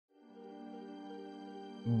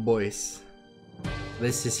Boys,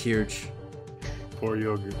 this is huge. Or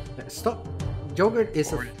yogurt. Stop. Yogurt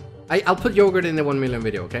is I'll put yogurt in the 1 million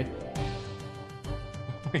video, okay?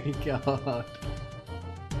 Oh my god.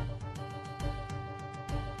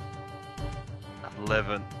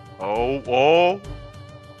 11. Oh.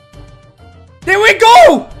 There we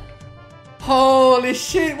go! Holy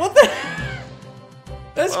shit, what the?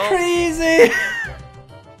 That's crazy!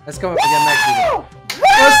 Let's go again, Max.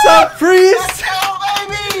 What's up, Priest? Let's go,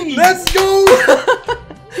 baby! Let's go!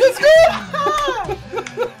 Let's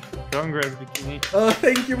go! Congrats, Bikini. Oh,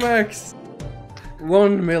 thank you, Max.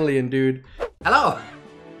 1 million, dude. Hello!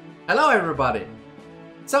 Hello, everybody.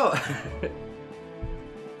 So,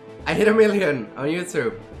 I hit 1 million on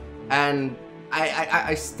YouTube, and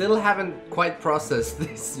I still haven't quite processed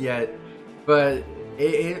this yet, but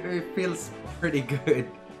it feels pretty good.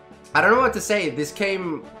 I don't know what to say. This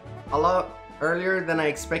came a lot earlier than I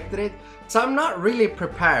expected it, so I'm not really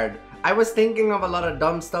prepared. I was thinking of a lot of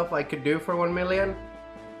dumb stuff I could do for 1 million,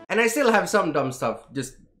 and I still have some dumb stuff.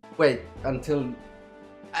 Just wait until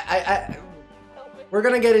we're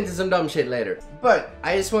gonna get into some dumb shit later. But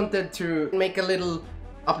I just wanted to make a little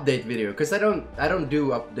update video, because I don't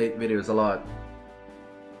do update videos a lot.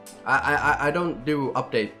 I don't do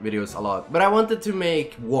update videos a lot, but I wanted to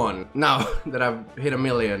make one now that I've hit 1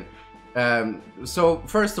 million. So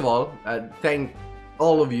first of all, thank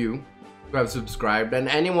all of you who have subscribed, and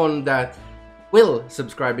anyone that will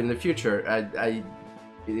subscribe in the future.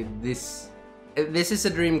 This is a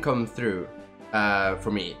dream come true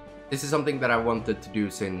for me. This is something that I wanted to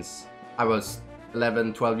do since I was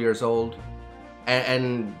 11, 12 years old.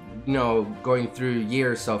 And you know, going through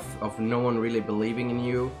years of no one really believing in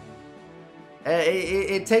you,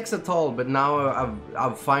 it takes a toll. But now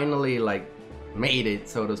I've finally like made it,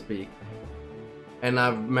 so to speak, and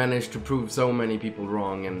I've managed to prove so many people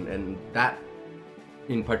wrong, and that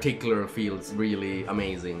in particular feels really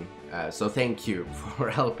amazing. So thank you for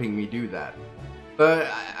helping me do that. But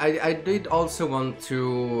I did also want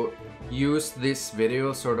to use this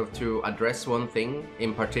video sort of to address one thing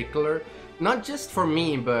in particular. Not just for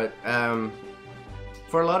me, but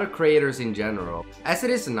for a lot of creators in general. As it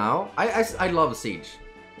is now, I love Siege.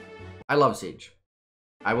 I love Siege.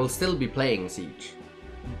 I will still be playing Siege.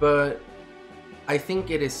 But I think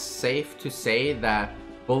it is safe to say that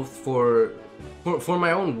both for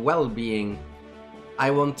my own well-being, I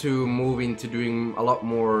want to move into doing a lot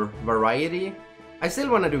more variety. I still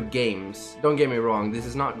want to do games, don't get me wrong. This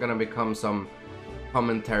is not gonna become some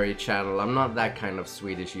commentary channel. I'm not that kind of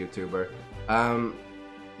Swedish YouTuber.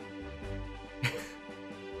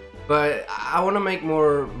 But I want to make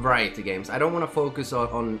more variety games. I don't want to focus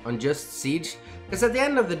on just Siege, because at the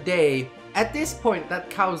end of the day, at this point, that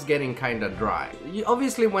cow's getting kind of dry.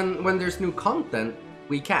 Obviously, when there's new content,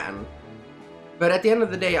 we can. But at the end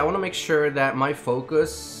of the day, I want to make sure that my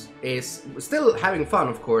focus is still having fun,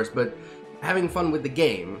 of course, but having fun with the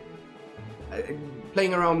game.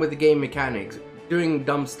 Playing around with the game mechanics, doing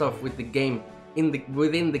dumb stuff with the game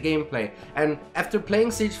within the gameplay. And after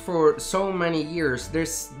playing Siege for so many years,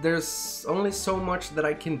 there's only so much that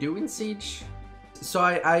I can do in Siege. So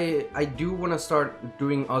I do want to start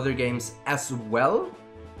doing other games as well.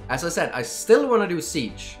 As I said, I still want to do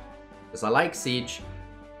Siege, because I like Siege,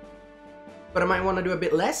 but I might want to do a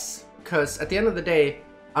bit less, because at the end of the day,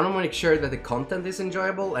 I want to make sure that the content is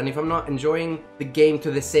enjoyable, and if I'm not enjoying the game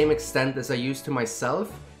to the same extent as I used to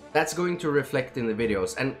myself, that's going to reflect in the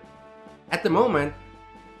videos. And at the moment,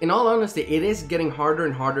 in all honesty, it is getting harder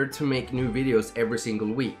and harder to make new videos every single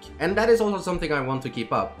week. And that is also something I want to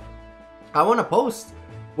keep up. I want to post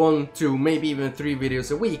 1, 2, maybe even 3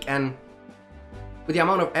 videos a week, and with the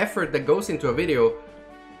amount of effort that goes into a video,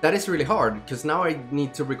 that is really hard, because now I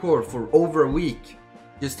need to record for over a week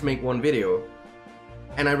just to make 1 video.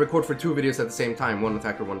 And I record for 2 videos at the same time, 1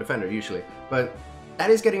 attacker, 1 defender usually. But that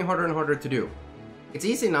is getting harder and harder to do. It's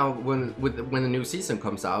easy now when the new season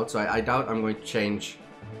comes out, so I doubt I'm going to change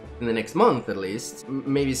in the next month at least.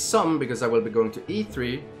 Maybe some, because I will be going to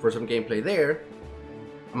E3 for some gameplay there.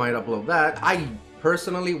 I might upload that. I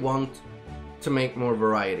personally want to make more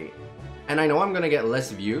variety. And I know I'm gonna get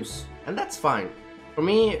less views, and that's fine. For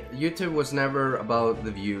me, YouTube was never about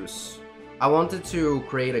the views. I wanted to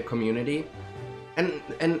create a community, and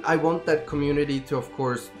I want that community to, of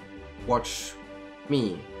course, watch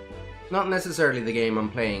me. Not necessarily the game I'm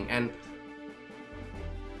playing, and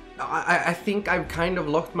I think I've kind of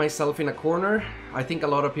locked myself in a corner. I think a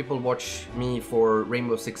lot of people watch me for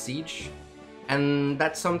Rainbow Six Siege, and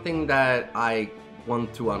that's something that I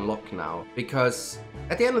want to unlock now, because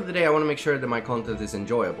at the end of the day I want to make sure that my content is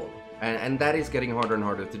enjoyable, and that is getting harder and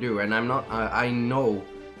harder to do. And I'm not I know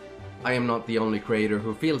I am not the only creator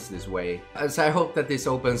who feels this way. So I hope that this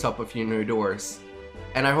opens up a few new doors.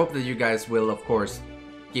 And I hope that you guys will, of course,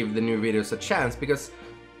 give the new videos a chance, because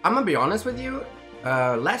I'm gonna be honest with you,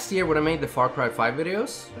 last year when I made the Far Cry 5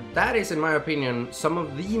 videos, that is, in my opinion, some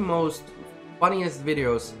of the most funniest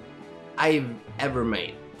videos I've ever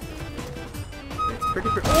made. It's pretty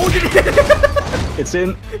oh, it's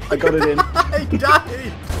in. I got it in. I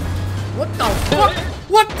died! What the fuck?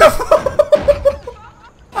 What the fuck?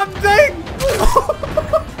 I'm dying!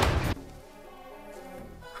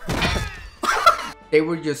 They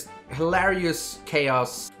were just hilarious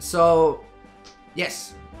chaos. So,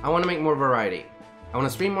 yes, I want to make more variety. I want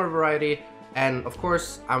to stream more variety. And of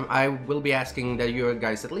course, I will be asking that you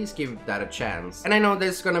guys at least give that a chance. And I know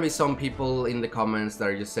there's gonna be some people in the comments that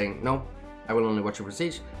are just saying, no, I will only watch it for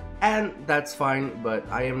Siege. And that's fine, but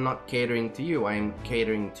I am not catering to you. I am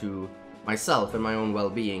catering to myself and my own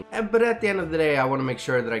well-being. But at the end of the day, I want to make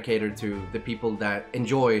sure that I cater to the people that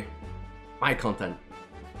enjoy my content.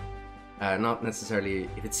 Not necessarily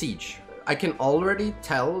if it's Siege. I can already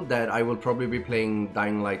tell that I will probably be playing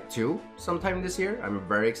Dying Light 2 sometime this year. I'm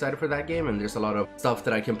very excited for that game, and there's a lot of stuff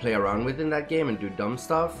that I can play around with in that game and do dumb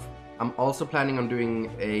stuff. I'm also planning on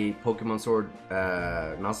doing a Pokemon Sword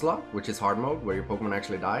Nuzlocke, which is hard mode, where your Pokemon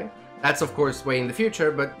actually die. That's of course way in the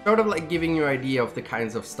future, but sort of like giving you an idea of the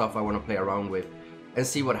kinds of stuff I want to play around with and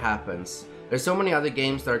see what happens. There's so many other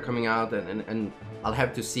games that are coming out, and I'll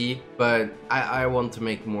have to see, but I want to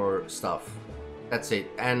make more stuff. That's it.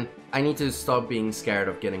 And I need to stop being scared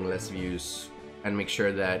of getting less views and make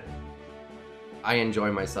sure that I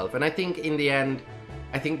enjoy myself. And I think in the end,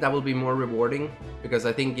 I think that will be more rewarding, because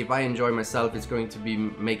I think if I enjoy myself, it's going to be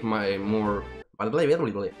make my more...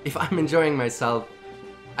 If I'm enjoying myself,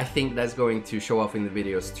 I think that's going to show off in the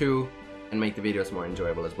videos too, and make the videos more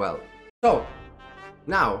enjoyable as well. So,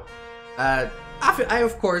 now,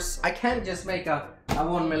 of course, I can't just make a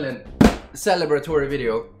 1 million celebratory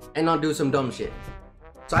video and not do some dumb shit.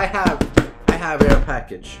 So I have air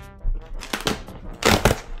package.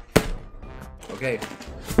 Okay.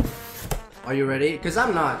 Are you ready? Because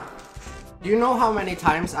I'm not. Do you know how many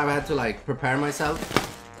times I've had to like prepare myself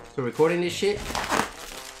to recording this shit?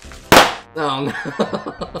 Oh no.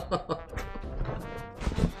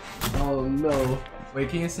 Oh no. Wait,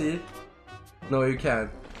 can you see it? No, you can't.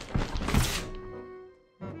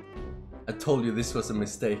 I told you this was a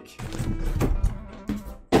mistake.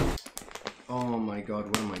 Oh my god,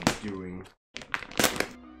 what am I doing?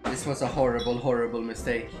 This was a horrible, horrible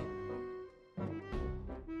mistake.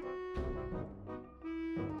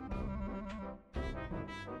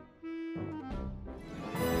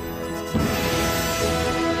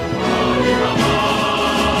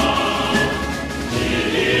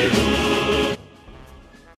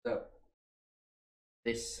 So,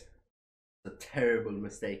 this is a terrible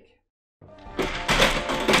mistake.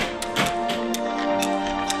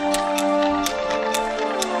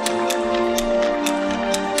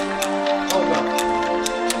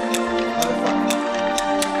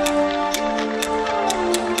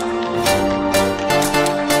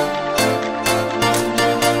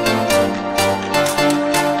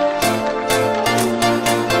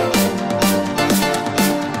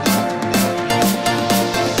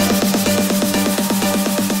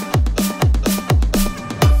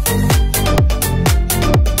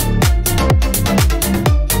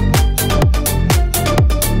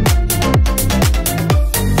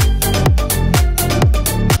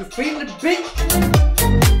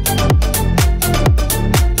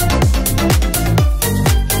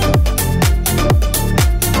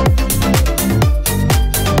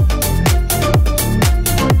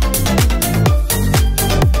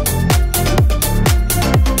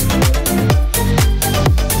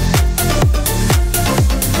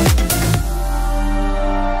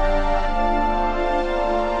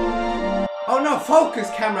 Focus,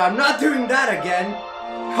 camera, I'm not doing that again.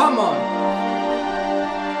 Come on.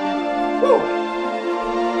 Woo.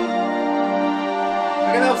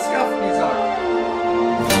 Look at how scuffed these are.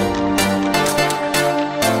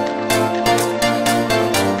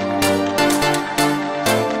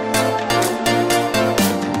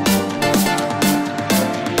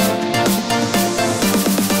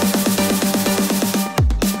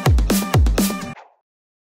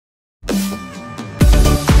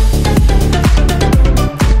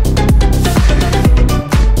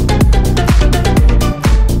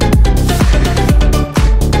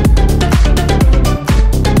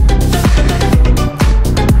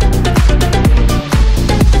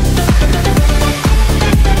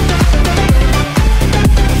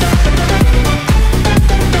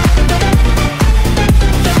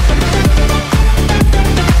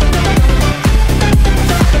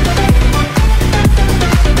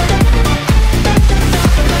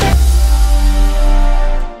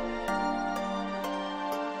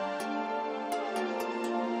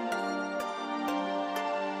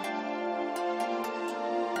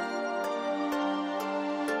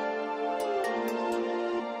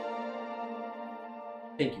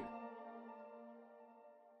 Thank you.